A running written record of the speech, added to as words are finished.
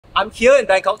I'm here in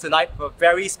Bangkok tonight with a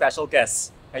very special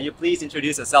guest. Can you please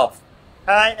introduce yourself?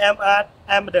 Hi, I'm Art.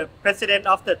 I'm the president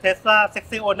of the Tesla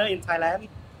Owner in Thailand.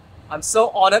 I'm so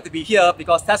honored to be here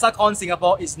because TeslaCon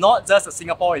Singapore is not just a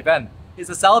Singapore event.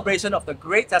 It's a celebration of the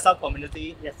great Tesla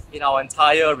community in our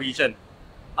entire region.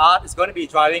 Art is going to be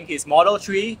driving his Model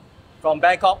 3 from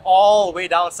Bangkok all the way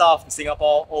down south to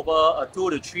Singapore over a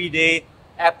 2 to 3 day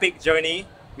epic journey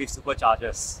with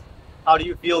superchargers. How do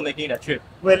you feel making that trip?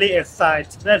 Really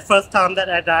excited. That's the first time that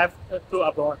I drive to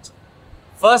abroad.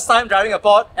 First time driving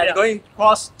abroad and going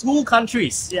across 2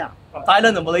 countries. From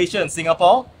Thailand to Malaysia and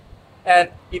Singapore. And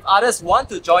if others want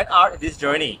to join Art in this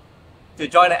journey, to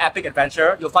join an epic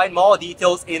adventure, you'll find more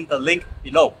details in the link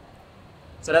below.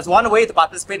 So that's one way to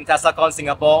participate in TeslaCon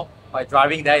Singapore, by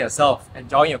driving there yourself,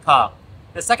 enjoying your car.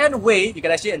 The second way you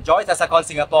can actually enjoy TeslaCon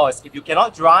Singapore is if you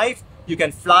cannot drive, you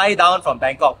can fly down from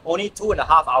Bangkok, only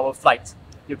 2.5-hour flight.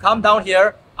 You come down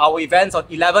here, our events on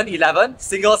 11/11,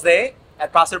 Singles Day,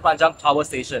 at Pasir Panjang Power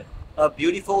Station, a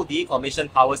beautiful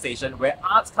decommissioned power station where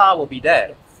Art's car will be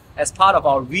there as part of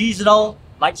our regional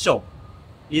light show.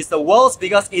 It's the world's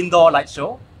biggest indoor light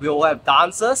show. We will have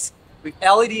dancers with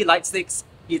LED light sticks.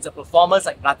 It's a performance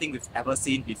like nothing we've ever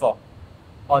seen before.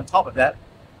 On top of that,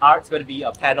 Art's going to be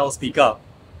a panel speaker,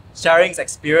 sharing his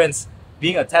experience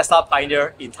being a Tesla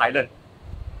pioneer in Thailand.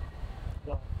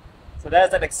 So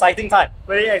that's an exciting time.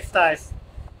 Very excited.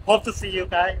 Hope to see you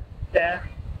guys there.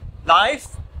 Live,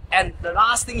 and the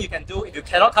last thing you can do if you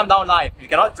cannot come down live, you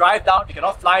cannot drive down, you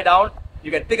cannot fly down,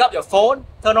 you can pick up your phone,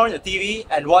 turn on your TV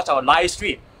and watch our live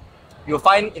stream. You'll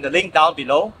find in the link down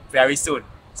below very soon.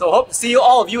 So hope to see you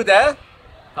all of you there.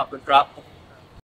 ขอบคุณครับ